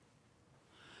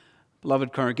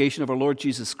Beloved congregation of our Lord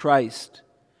Jesus Christ,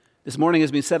 this morning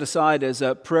has been set aside as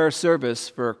a prayer service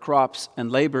for crops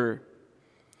and labor.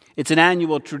 It's an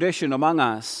annual tradition among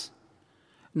us.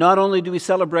 Not only do we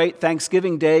celebrate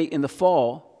Thanksgiving Day in the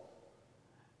fall,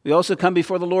 we also come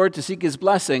before the Lord to seek His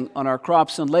blessing on our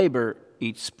crops and labor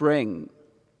each spring.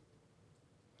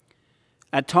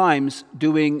 At times,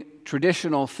 doing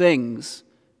traditional things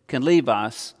can leave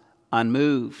us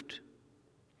unmoved.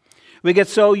 We get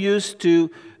so used to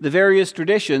the various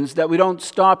traditions that we don't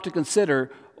stop to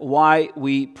consider why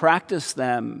we practice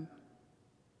them.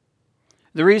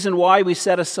 The reason why we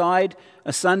set aside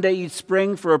a Sunday each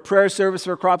spring for a prayer service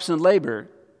for crops and labor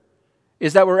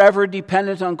is that we're ever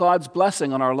dependent on God's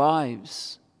blessing on our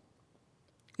lives.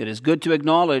 It is good to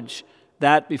acknowledge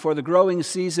that before the growing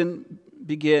season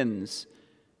begins,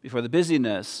 before the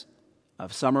busyness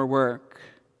of summer work.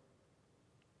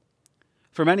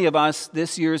 For many of us,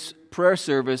 this year's prayer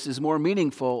service is more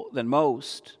meaningful than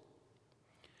most.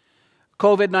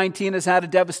 COVID-19 has had a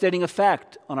devastating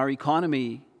effect on our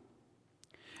economy.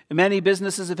 Many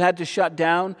businesses have had to shut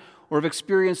down or have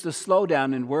experienced a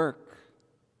slowdown in work.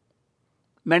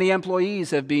 Many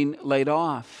employees have been laid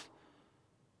off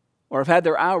or have had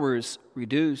their hours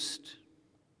reduced.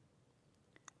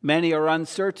 Many are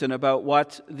uncertain about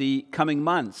what the coming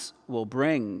months will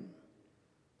bring.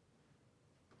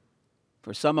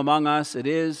 For some among us, it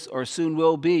is or soon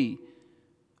will be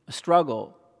a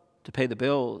struggle to pay the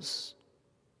bills.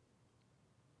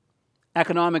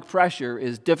 Economic pressure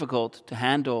is difficult to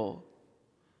handle.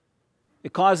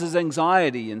 It causes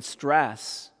anxiety and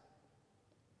stress.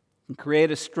 It can create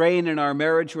a strain in our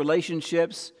marriage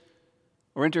relationships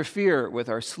or interfere with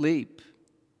our sleep.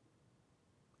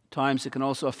 At times, it can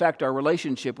also affect our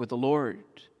relationship with the Lord.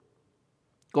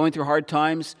 Going through hard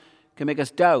times can make us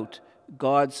doubt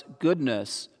God's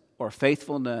goodness or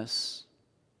faithfulness.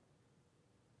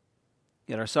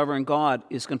 Yet our sovereign God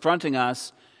is confronting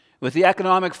us with the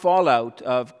economic fallout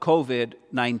of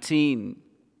COVID-19.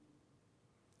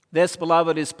 This,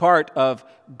 beloved, is part of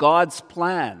God's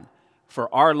plan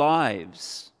for our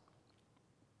lives.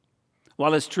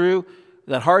 While it's true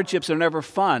that hardships are never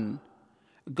fun,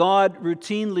 God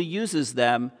routinely uses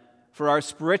them for our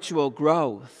spiritual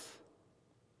growth.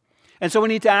 And so we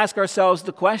need to ask ourselves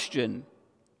the question,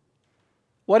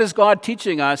 what is God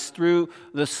teaching us through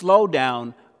the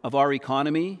slowdown of our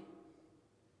economy?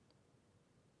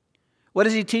 What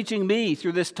is He teaching me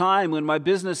through this time when my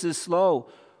business is slow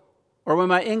or when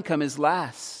my income is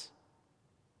less?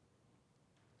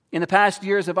 In the past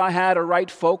years, have I had a right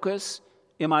focus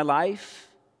in my life?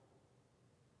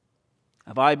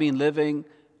 Have I been living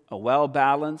a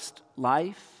well-balanced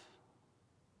life?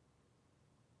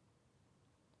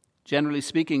 Generally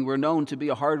speaking, we're known to be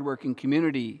a hardworking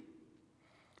community,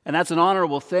 and that's an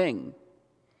honorable thing.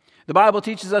 The Bible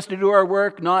teaches us to do our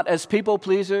work not as people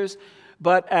pleasers,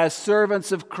 but as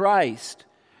servants of Christ,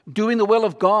 doing the will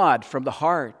of God from the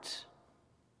heart.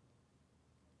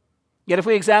 Yet if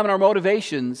we examine our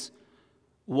motivations,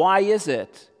 why is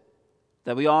it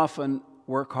that we often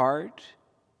work hard?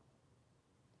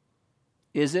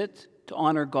 Is it to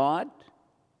honor God?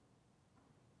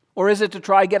 Or is it to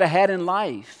try to get ahead in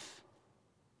life?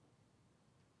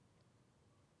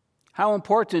 How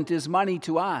important is money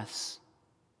to us?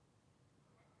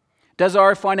 Does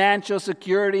our financial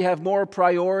security have more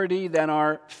priority than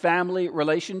our family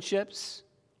relationships?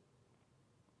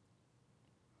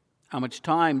 How much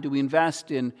time do we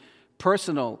invest in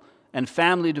personal and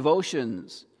family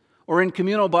devotions or in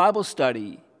communal Bible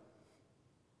study?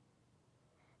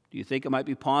 Do you think it might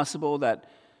be possible that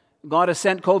God has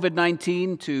sent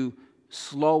COVID-19 to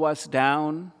slow us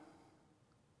down,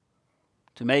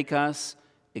 to make us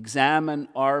examine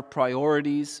our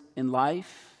priorities in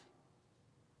life?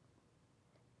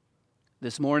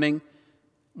 This morning,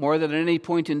 more than at any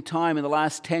point in time in the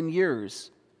last 10 years,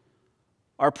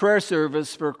 our prayer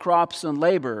service for crops and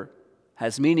labor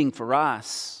has meaning for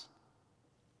us.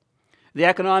 The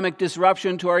economic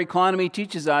disruption to our economy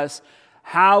teaches us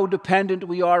how dependent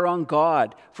we are on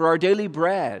God for our daily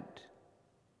bread.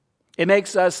 It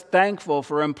makes us thankful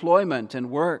for employment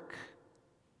and work.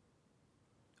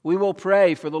 We will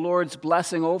pray for the Lord's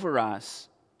blessing over us,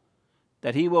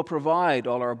 that He will provide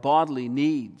all our bodily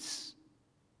needs.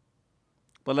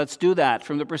 But let's do that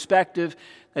from the perspective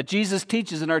that Jesus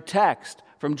teaches in our text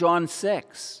from John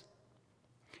 6.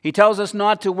 He tells us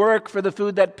not to work for the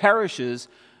food that perishes,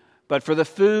 but for the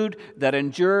food that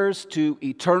endures to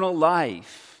eternal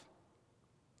life.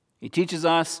 He teaches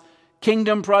us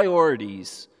kingdom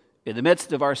priorities in the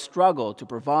midst of our struggle to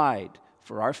provide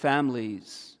for our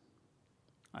families.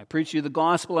 I preach you the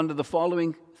gospel under the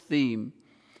following theme: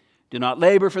 Do not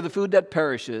labor for the food that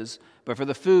perishes, but for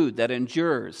the food that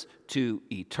endures to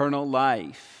eternal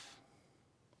life.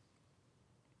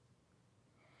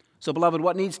 So, beloved,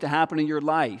 what needs to happen in your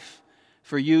life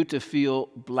for you to feel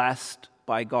blessed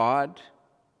by God?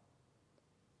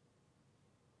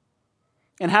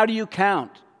 And how do you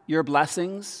count your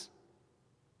blessings?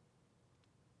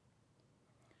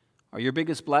 Are your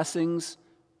biggest blessings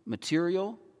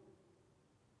material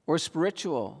or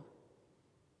spiritual?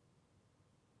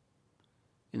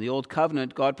 In the Old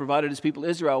Covenant, God provided his people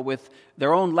Israel with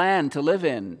their own land to live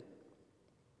in.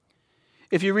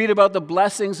 If you read about the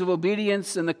blessings of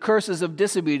obedience and the curses of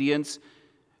disobedience,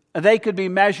 they could be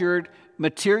measured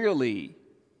materially.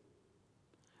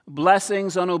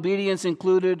 Blessings on obedience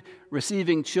included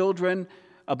receiving children,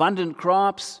 abundant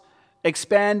crops,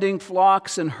 expanding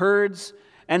flocks and herds,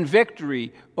 and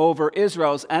victory over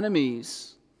Israel's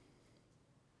enemies.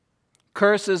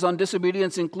 Curses on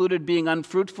disobedience included being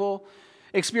unfruitful,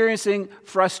 experiencing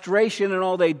frustration in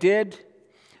all they did,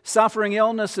 suffering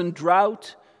illness and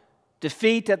drought,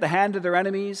 defeat at the hand of their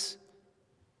enemies,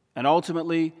 and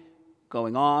ultimately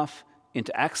going off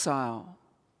into exile.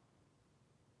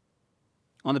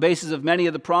 On the basis of many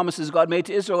of the promises God made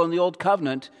to Israel in the Old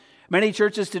Covenant, many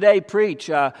churches today preach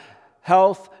a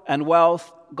health and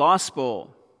wealth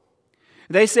gospel.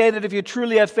 They say that if you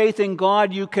truly have faith in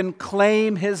God, you can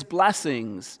claim his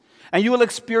blessings, and you will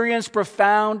experience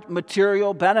profound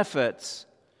material benefits.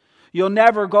 You'll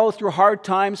never go through hard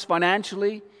times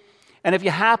financially, and if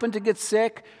you happen to get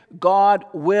sick, God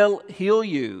will heal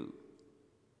you.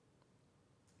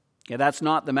 Yeah, that's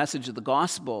not the message of the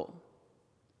gospel.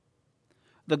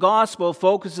 The gospel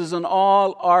focuses on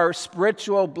all our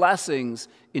spiritual blessings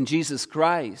in Jesus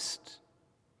Christ.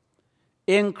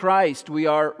 In Christ, we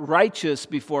are righteous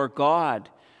before God.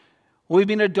 We've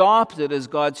been adopted as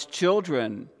God's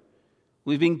children.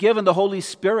 We've been given the Holy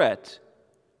Spirit.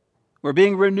 We're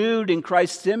being renewed in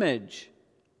Christ's image.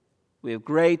 We have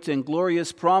great and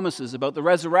glorious promises about the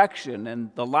resurrection and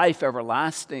the life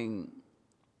everlasting.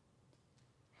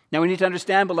 Now we need to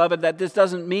understand, beloved, that this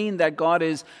doesn't mean that God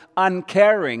is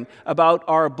uncaring about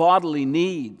our bodily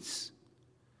needs.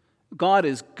 God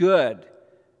is good,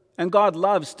 and God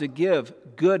loves to give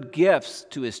good gifts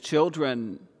to his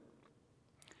children.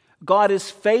 God is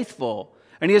faithful,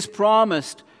 and he has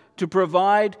promised to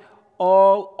provide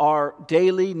all our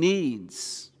daily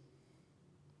needs.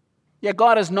 Yet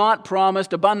God has not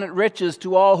promised abundant riches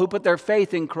to all who put their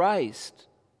faith in Christ.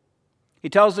 He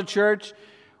tells the church,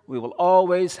 we will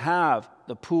always have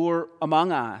the poor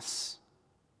among us.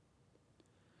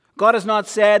 God has not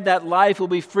said that life will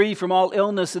be free from all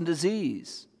illness and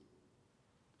disease.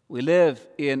 We live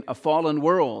in a fallen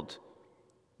world.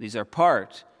 These are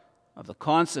part of the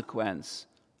consequence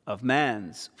of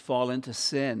man's fall into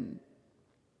sin.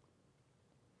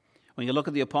 When you look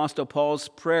at the Apostle Paul's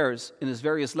prayers in his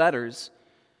various letters,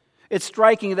 it's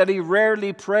striking that he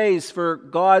rarely prays for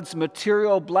God's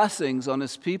material blessings on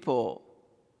his people.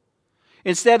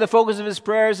 Instead, the focus of his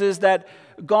prayers is that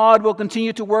God will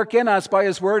continue to work in us by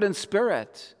his word and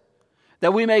spirit,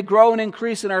 that we may grow and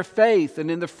increase in our faith and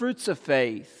in the fruits of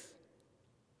faith.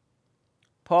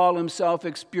 Paul himself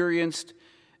experienced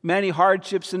many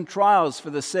hardships and trials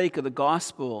for the sake of the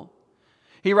gospel.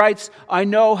 He writes, I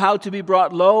know how to be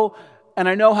brought low, and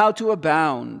I know how to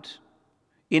abound.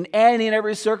 In any and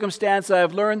every circumstance I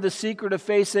have learned the secret of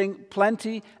facing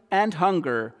plenty and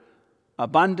hunger,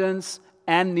 abundance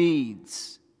and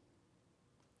needs.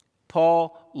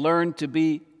 Paul learned to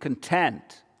be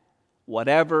content,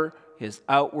 whatever his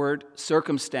outward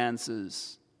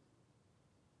circumstances.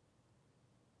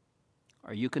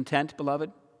 Are you content,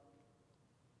 beloved?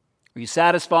 Are you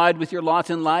satisfied with your lot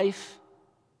in life?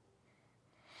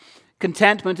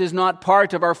 Contentment is not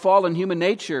part of our fallen human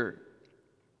nature.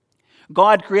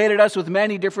 God created us with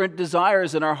many different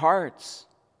desires in our hearts.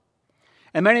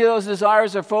 And many of those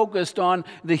desires are focused on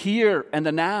the here and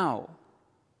the now.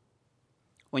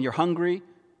 When you're hungry,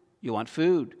 you want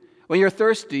food. When you're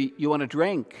thirsty, you want a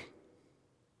drink.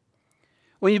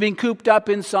 When you've been cooped up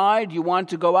inside, you want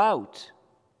to go out.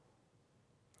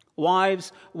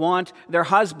 Wives want their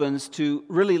husbands to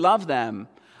really love them.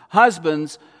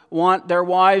 Husbands want their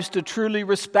wives to truly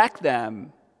respect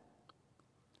them.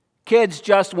 Kids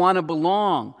just want to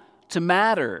belong, to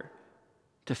matter,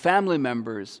 to family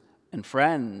members and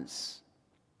friends.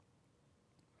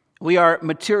 We are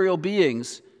material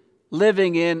beings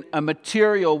living in a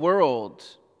material world.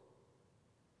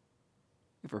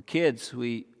 If we're kids,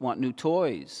 we want new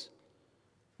toys,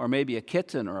 or maybe a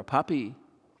kitten or a puppy.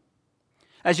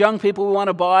 As young people, we want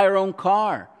to buy our own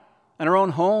car and our own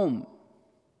home.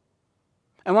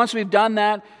 And once we've done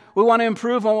that, we want to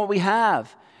improve on what we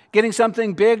have. getting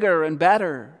something bigger and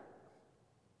better.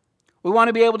 We want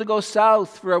to be able to go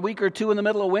south for a week or two in the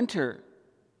middle of winter.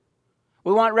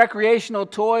 We want recreational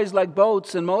toys like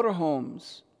boats and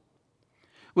motorhomes.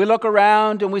 We look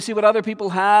around and we see what other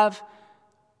people have,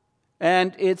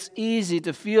 and it's easy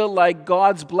to feel like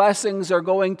God's blessings are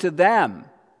going to them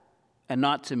and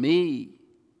not to me.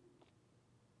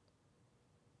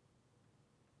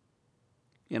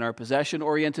 In our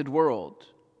possession-oriented world,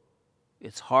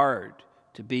 it's hard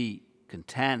to be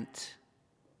content.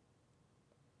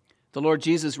 The Lord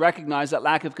Jesus recognized that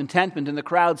lack of contentment in the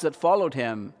crowds that followed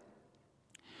him.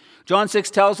 John 6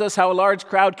 tells us how a large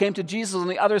crowd came to Jesus on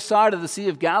the other side of the Sea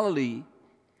of Galilee.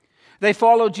 They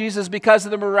followed Jesus because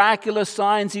of the miraculous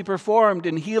signs he performed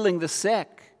in healing the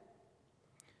sick.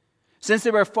 Since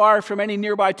they were far from any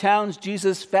nearby towns,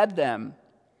 Jesus fed them.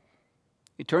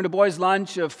 He turned a boy's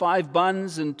lunch of 5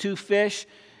 buns and 2 fish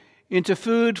into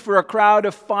food for a crowd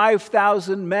of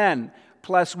 5,000 men,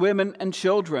 plus women and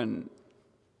children.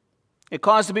 It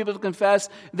caused the people to confess,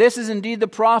 "This is indeed the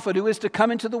prophet who is to come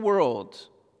into the world."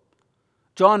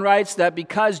 John writes that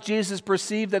because Jesus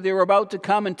perceived that they were about to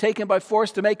come and take him by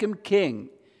force to make him king,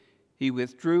 he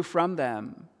withdrew from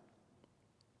them.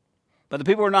 But the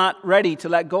people were not ready to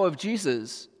let go of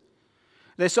Jesus.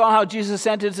 They saw how Jesus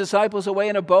sent his disciples away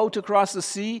in a boat across the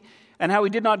sea and how he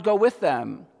did not go with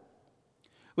them.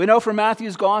 We know from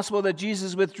Matthew's gospel that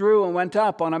Jesus withdrew and went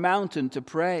up on a mountain to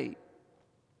pray.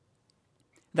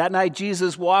 That night,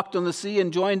 Jesus walked on the sea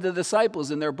and joined the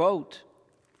disciples in their boat.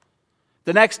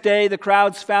 The next day, the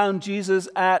crowds found Jesus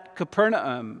at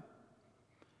Capernaum.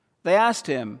 They asked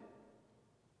him,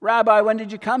 "Rabbi, when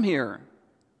did you come here?"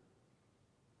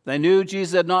 They knew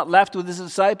Jesus had not left with his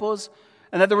disciples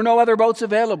and that there were no other boats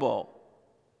available.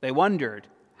 They wondered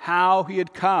how he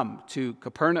had come to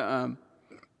Capernaum.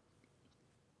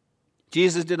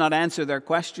 Jesus did not answer their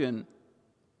question.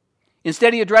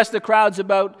 Instead, he addressed the crowds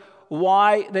about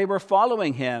why they were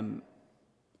following him.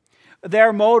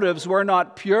 Their motives were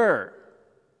not pure.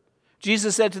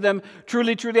 Jesus said to them,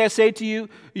 "Truly, truly, I say to you,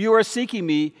 you are seeking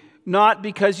me, not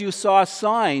because you saw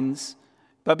signs,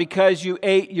 but because you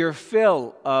ate your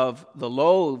fill of the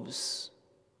loaves."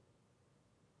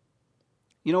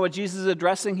 You know what Jesus is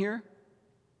addressing here?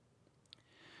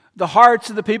 The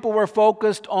hearts of the people were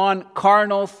focused on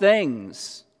carnal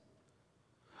things,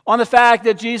 on the fact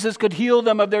that Jesus could heal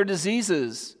them of their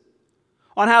diseases,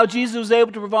 on how Jesus was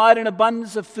able to provide an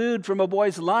abundance of food from a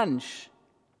boy's lunch,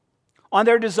 on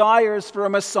their desires for a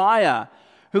Messiah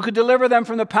who could deliver them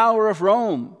from the power of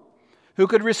Rome, who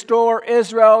could restore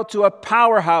Israel to a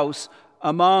powerhouse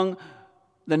among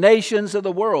the nations of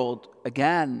the world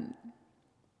again.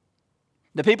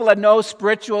 The people had no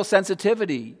spiritual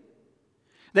sensitivity.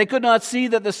 They could not see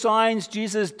that the signs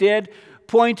Jesus did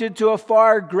pointed to a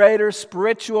far greater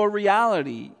spiritual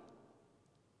reality.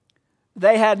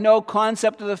 They had no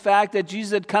concept of the fact that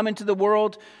Jesus had come into the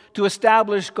world to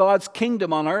establish God's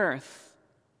kingdom on earth.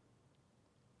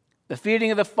 The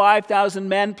feeding of the 5,000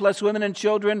 men plus women and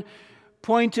children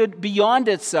pointed beyond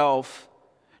itself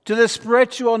to the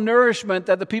spiritual nourishment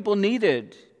that the people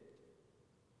needed.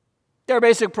 Their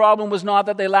basic problem was not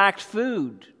that they lacked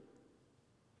food.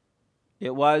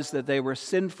 It was that they were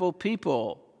sinful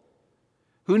people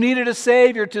who needed a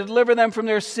Savior to deliver them from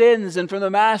their sins and from the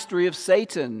mastery of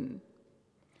Satan.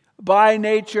 By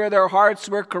nature, their hearts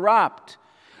were corrupt.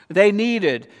 They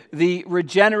needed the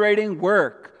regenerating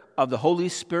work of the Holy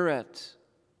Spirit.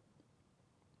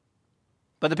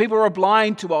 But the people were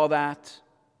blind to all that.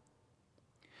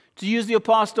 To use the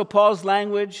Apostle Paul's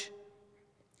language,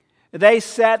 they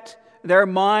set their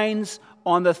minds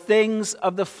on the things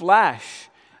of the flesh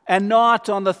and not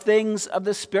on the things of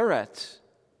the Spirit.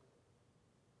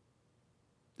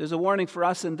 There's a warning for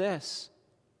us in this.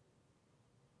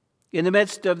 In the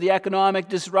midst of the economic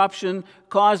disruption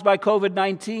caused by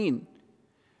COVID-19,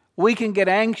 we can get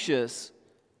anxious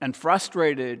and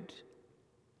frustrated.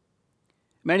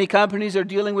 Many companies are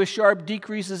dealing with sharp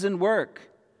decreases in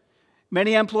work.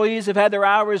 Many employees have had their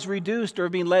hours reduced or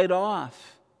have been laid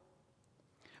off.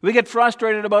 We get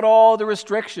frustrated about all the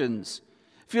restrictions,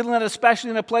 feeling that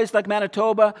especially in a place like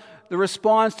Manitoba, the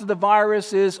response to the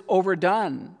virus is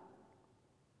overdone.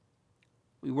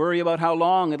 We worry about how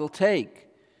long it'll take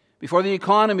before the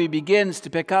economy begins to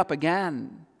pick up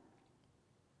again.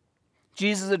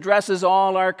 Jesus addresses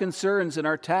all our concerns in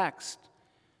our text.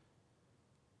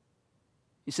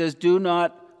 He says, "Do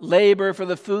not labor for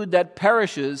the food that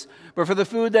perishes, but for the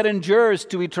food that endures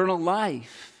to eternal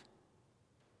life."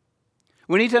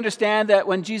 We need to understand that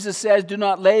when Jesus says, "Do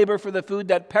not labor for the food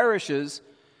that perishes,"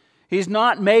 he's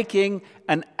not making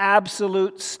an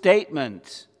absolute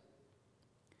statement.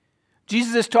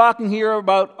 Jesus is talking here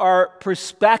about our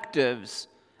perspectives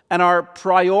and our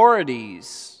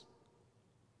priorities.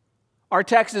 Our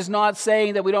text is not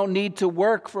saying that we don't need to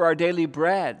work for our daily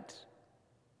bread,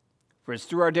 for it's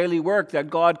through our daily work that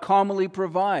God commonly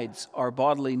provides our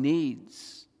bodily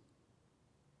needs.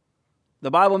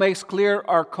 The Bible makes clear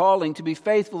our calling to be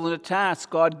faithful in the tasks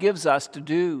God gives us to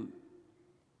do.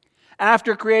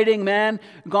 After creating man,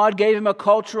 God gave him a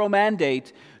cultural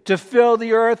mandate to fill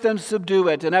the earth and subdue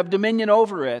it and have dominion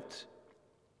over it.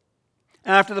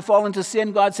 After the fall into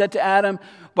sin, God said to Adam,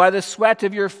 "By the sweat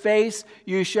of your face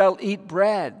you shall eat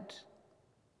bread."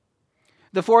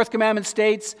 The fourth commandment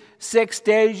states, 6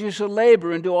 days you shall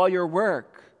labor and do all your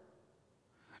work.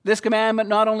 This commandment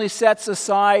not only sets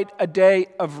aside a day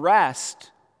of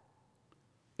rest,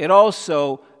 it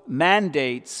also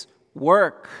mandates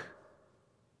work.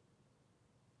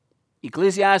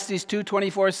 Ecclesiastes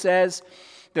 2:24 says,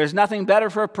 "There's nothing better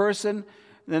for a person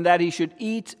than that he should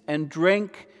eat and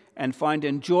drink and find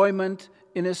enjoyment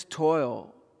in his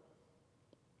toil."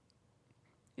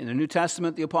 In the New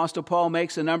Testament, the Apostle Paul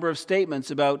makes a number of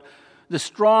statements about the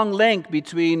strong link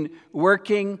between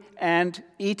working and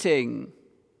eating.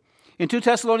 In 2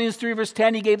 Thessalonians 3 verse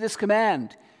 10, he gave this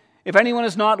command, "If anyone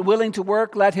is not willing to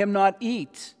work, let him not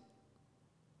eat."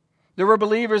 There were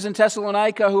believers in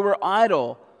Thessalonica who were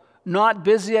idle, not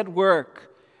busy at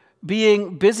work,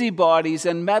 being busybodies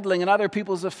and meddling in other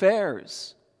people's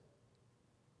affairs.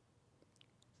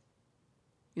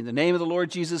 In the name of the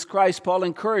Lord Jesus Christ, Paul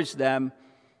encouraged them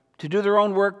to do their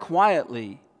own work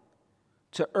quietly,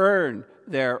 to earn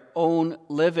their own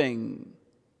living.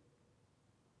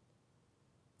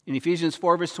 In Ephesians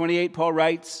 4 verse 28, Paul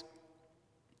writes,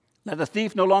 "Let the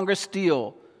thief no longer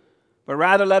steal, but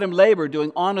rather let him labor,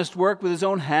 doing honest work with his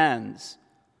own hands,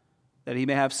 that he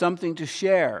may have something to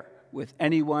share with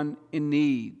anyone in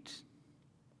need."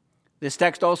 This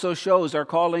text also shows our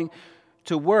calling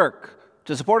to work,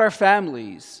 to support our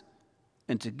families,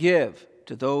 and to give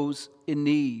to those in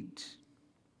need.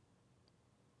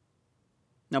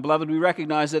 Now, beloved, we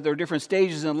recognize that there are different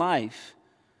stages in life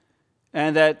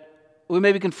and that we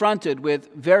may be confronted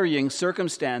with varying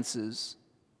circumstances.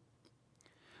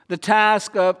 The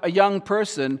task of a young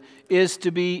person is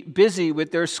to be busy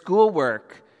with their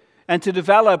schoolwork and to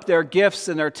develop their gifts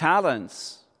and their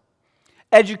talents.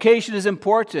 Education is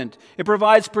important. It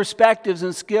provides perspectives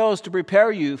and skills to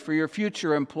prepare you for your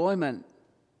future employment.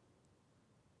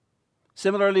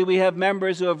 Similarly, we have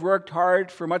members who have worked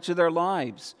hard for much of their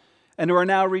lives and who are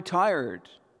now retired.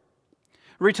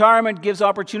 Retirement gives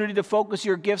opportunity to focus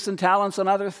your gifts and talents on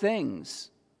other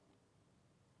things.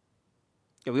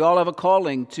 Yet we all have a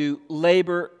calling to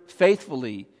labor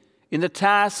faithfully in the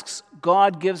tasks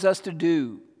God gives us to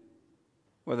do,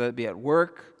 whether it be at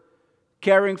work,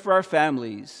 caring for our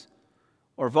families,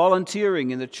 or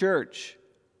volunteering in the church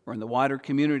or in the wider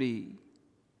community.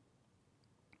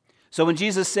 So when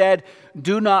Jesus said,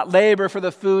 "Do not labor for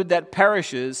the food that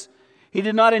perishes," he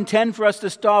did not intend for us to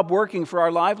stop working for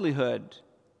our livelihood.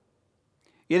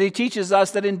 Yet he teaches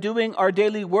us that in doing our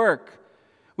daily work,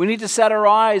 we need to set our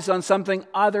eyes on something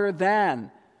other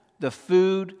than the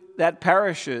food that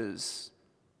perishes.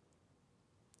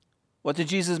 What did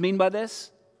Jesus mean by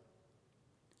this?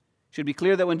 It should be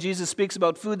clear that when Jesus speaks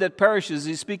about food that perishes,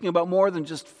 he's speaking about more than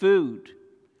just food.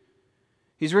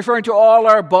 He's referring to all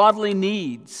our bodily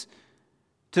needs,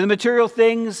 to the material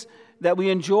things that we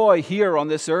enjoy here on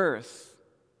this earth.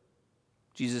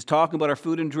 Jesus is talking about our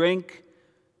food and drink,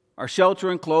 our shelter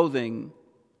and clothing.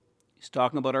 He's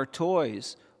talking about our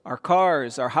toys, our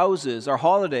cars, our houses, our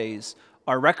holidays,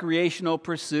 our recreational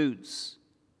pursuits.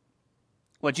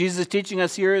 What Jesus is teaching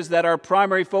us here is that our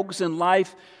primary focus in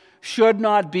life should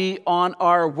not be on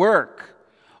our work,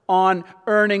 on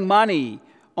earning money,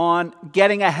 on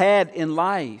getting ahead in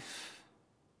life.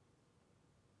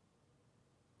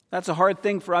 That's a hard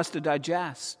thing for us to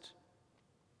digest.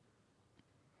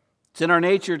 It's in our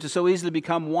nature to so easily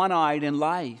become one-eyed in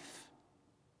life.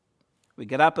 We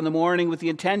get up in the morning with the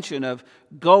intention of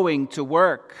going to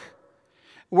work.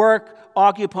 Work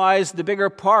occupies the bigger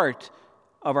part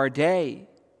of our day.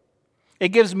 It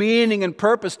gives meaning and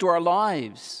purpose to our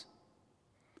lives.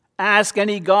 Ask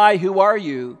any guy, "Who are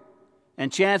you?"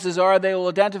 and chances are they will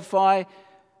identify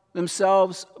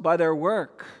themselves by their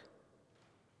work.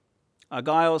 A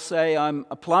guy will say, "I'm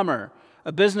a plumber,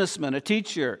 a businessman, a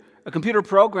teacher, a computer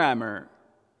programmer."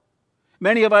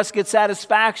 Many of us get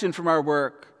satisfaction from our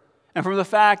work and from the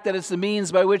fact that it's the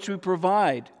means by which we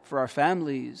provide for our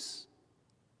families.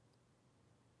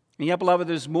 And yet, beloved,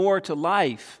 there's more to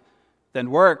life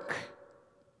than work.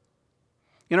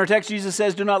 In our text, Jesus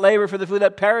says, "Do not labor for the food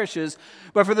that perishes,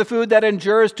 but for the food that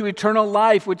endures to eternal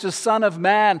life, which the Son of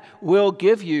Man will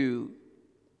give you."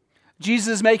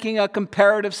 Jesus is making a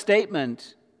comparative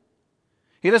statement.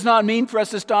 He does not mean for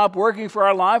us to stop working for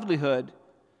our livelihood,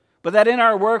 but that in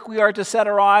our work we are to set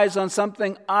our eyes on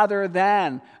something other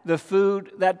than the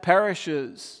food that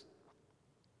perishes.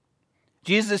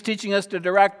 Jesus is teaching us to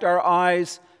direct our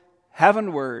eyes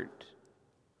heavenward,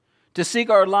 to seek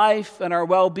our life and our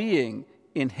well-being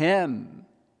in Him.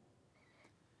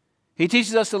 He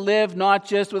teaches us to live not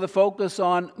just with a focus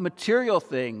on material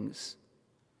things,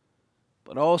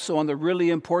 but also on the really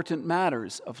important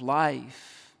matters of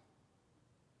life.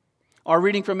 Our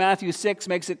reading from Matthew 6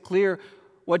 makes it clear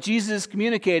what Jesus is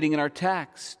communicating in our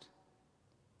text.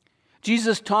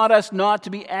 Jesus taught us not to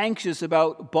be anxious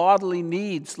about bodily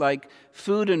needs like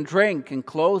food and drink and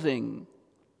clothing.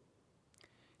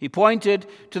 He pointed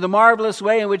to the marvelous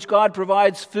way in which God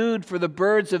provides food for the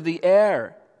birds of the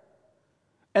air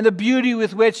and the beauty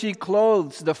with which He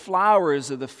clothes the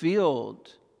flowers of the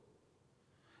field.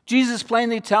 Jesus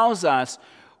plainly tells us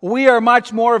we are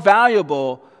much more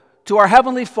valuable to our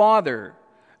Heavenly Father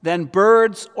than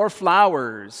birds or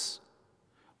flowers.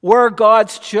 We're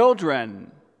God's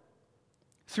children.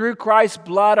 Through Christ's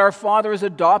blood, our Father has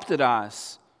adopted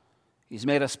us. He's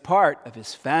made us part of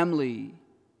His family.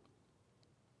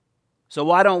 So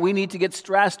why don't we need to get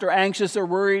stressed or anxious or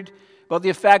worried about the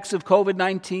effects of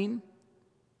COVID-19?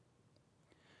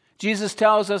 Jesus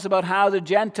tells us about how the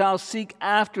Gentiles seek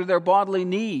after their bodily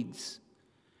needs,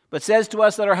 but says to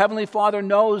us that our Heavenly Father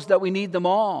knows that we need them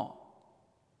all.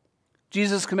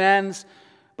 Jesus commands,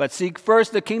 "But seek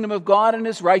first the kingdom of God and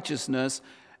His righteousness,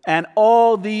 and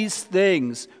all these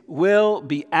things will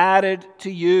be added to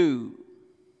you."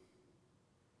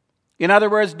 In other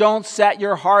words, don't set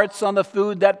your hearts on the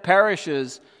food that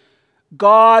perishes.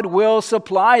 God will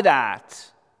supply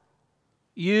that.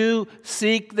 You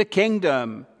seek the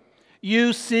kingdom.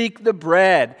 You seek the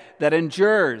bread that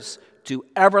endures to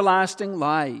everlasting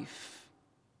life.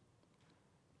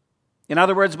 In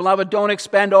other words, beloved, don't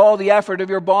expend all the effort of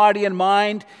your body and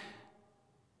mind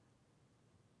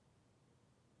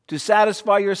to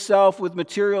satisfy yourself with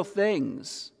material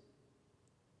things.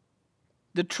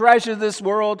 The treasure of this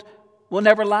world will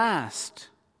never last.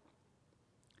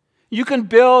 You can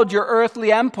build your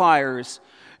earthly empires.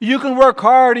 You can work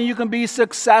hard and you can be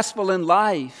successful in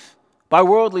life by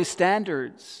worldly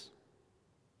standards.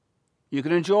 You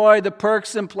can enjoy the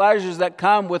perks and pleasures that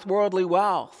come with worldly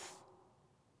wealth.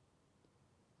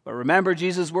 But remember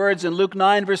Jesus' words in Luke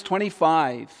 9, verse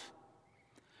 25.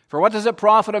 "For what does it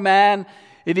profit a man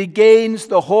if he gains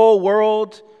the whole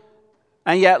world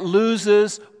and yet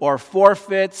loses or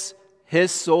forfeits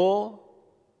his soul?"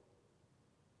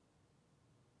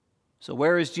 So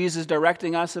where is Jesus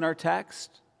directing us in our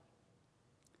text?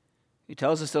 He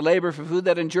tells us to labor for food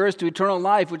that endures to eternal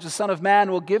life, which the Son of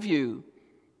Man will give you.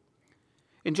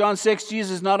 In John 6,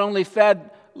 Jesus not only fed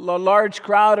a large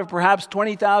crowd of perhaps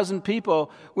 20,000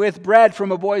 people with bread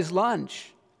from a boy's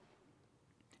lunch.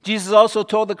 Jesus also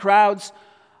told the crowds,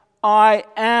 "I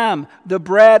am the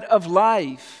bread of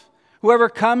life. Whoever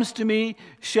comes to me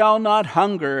shall not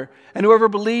hunger, and whoever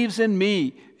believes in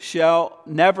me shall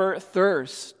never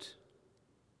thirst."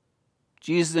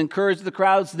 Jesus encouraged the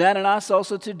crowds then and us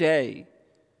also today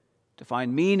to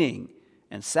find meaning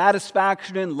and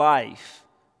satisfaction in life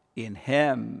in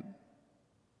Him.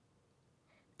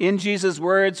 In Jesus'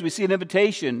 words, we see an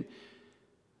invitation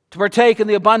to partake in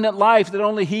the abundant life that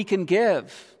only He can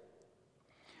give.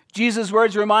 Jesus'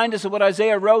 words remind us of what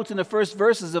Isaiah wrote in the first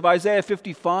verses of Isaiah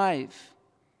 55.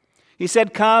 He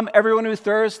said, "Come, everyone who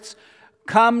thirsts,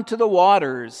 come to the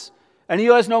waters. And he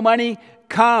who has no money,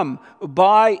 come,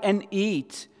 buy and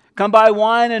eat. Come buy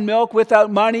wine and milk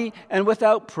without money and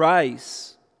without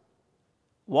price.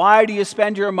 Why do you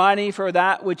spend your money for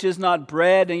that which is not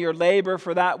bread, and your labor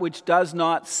for that which does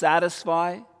not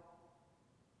satisfy?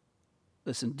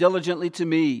 Listen diligently to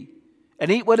me, and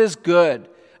eat what is good,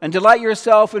 and delight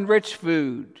yourself in rich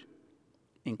food.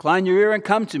 Incline your ear and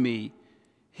come to me.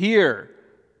 Hear,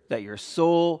 that your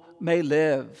soul may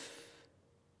live."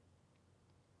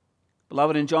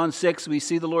 Beloved, in John 6, we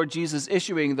see the Lord Jesus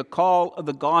issuing the call of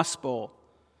the gospel.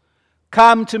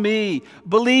 Come to me,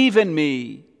 believe in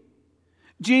me.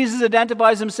 Jesus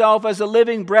identifies Himself as the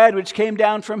living bread which came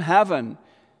down from heaven.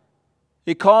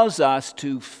 He calls us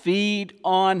to feed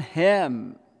on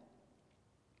Him.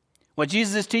 What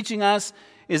Jesus is teaching us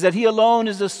is that He alone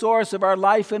is the source of our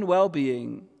life and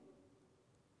well-being.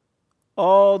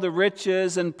 All the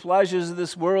riches and pleasures of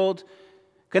this world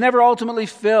can never ultimately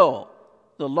fill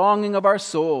the longing of our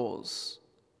souls.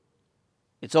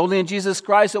 It's only in Jesus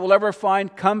Christ that we'll ever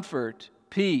find comfort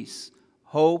peace,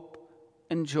 hope,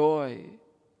 and joy.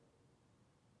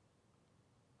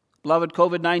 Beloved,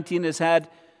 COVID-19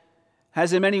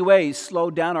 has in many ways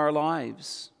slowed down our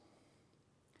lives.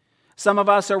 Some of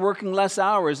us are working less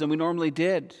hours than we normally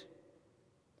did.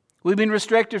 We've been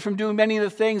restricted from doing many of the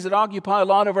things that occupy a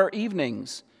lot of our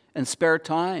evenings and spare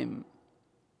time.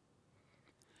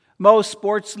 Most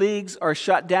sports leagues are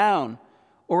shut down,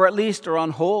 or at least are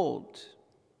on hold.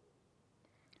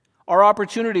 Our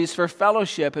opportunities for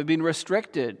fellowship have been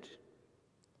restricted.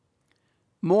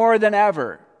 More than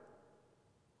ever,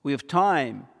 we have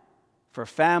time for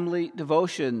family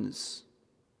devotions.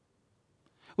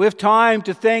 We have time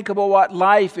to think about what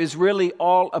life is really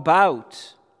all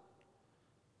about.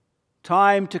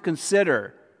 Time to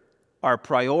consider our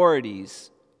priorities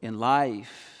in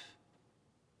life.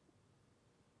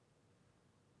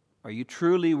 Are you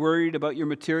truly worried about your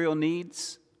material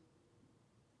needs?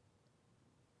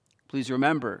 Please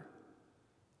remember,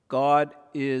 God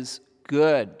is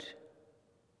good.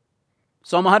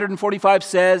 Psalm 145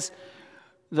 says,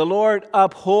 "The Lord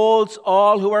upholds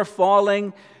all who are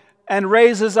falling and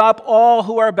raises up all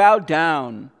who are bowed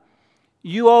down.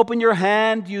 You open your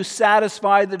hand, you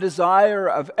satisfy the desire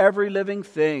of every living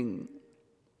thing."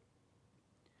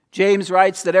 James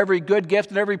writes that every good gift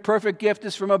and every perfect gift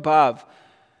is from above,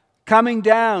 coming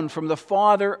down from the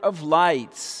Father of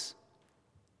lights.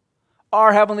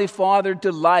 Our Heavenly Father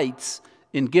delights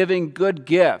in giving good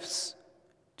gifts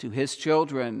to His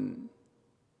children.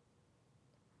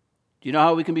 Do you know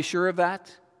how we can be sure of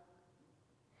that?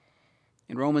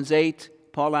 In Romans 8,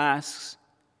 Paul asks,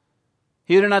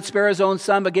 "He who did not spare His own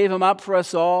Son, but gave Him up for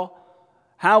us all,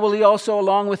 how will He not also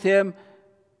along with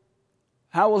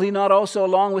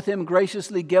Him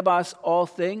graciously give us all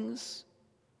things?"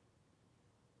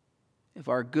 If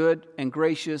our good and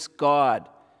gracious God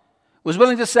was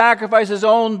willing to sacrifice His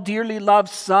own dearly loved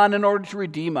Son in order to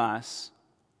redeem us,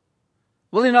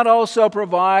 will He not also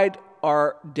provide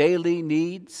our daily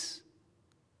needs?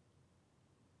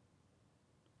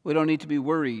 We don't need to be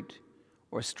worried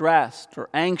or stressed or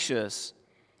anxious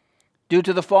due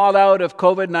to the fallout of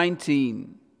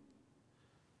COVID-19.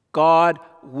 God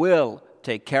will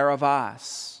take care of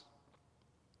us.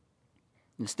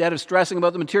 Instead of stressing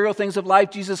about the material things of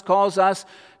life, Jesus calls us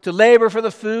to labor for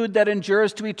the food that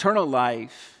endures to eternal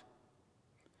life.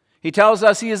 He tells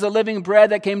us He is the living bread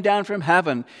that came down from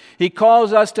heaven. He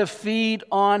calls us to feed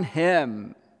on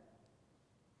Him.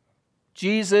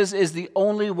 Jesus is the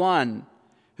only one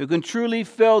who can truly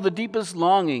fill the deepest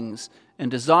longings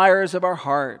and desires of our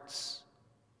hearts.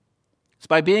 It's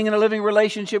by being in a living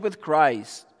relationship with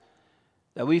Christ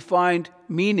that we find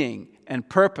meaning and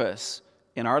purpose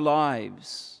in our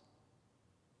lives.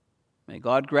 May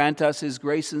God grant us His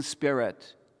grace and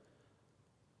Spirit,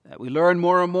 that we learn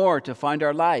more and more to find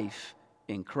our life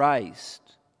in Christ.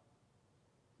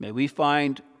 May we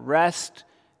find rest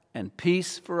and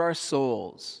peace for our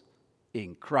souls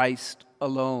in Christ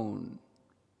alone.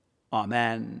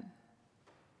 Amen.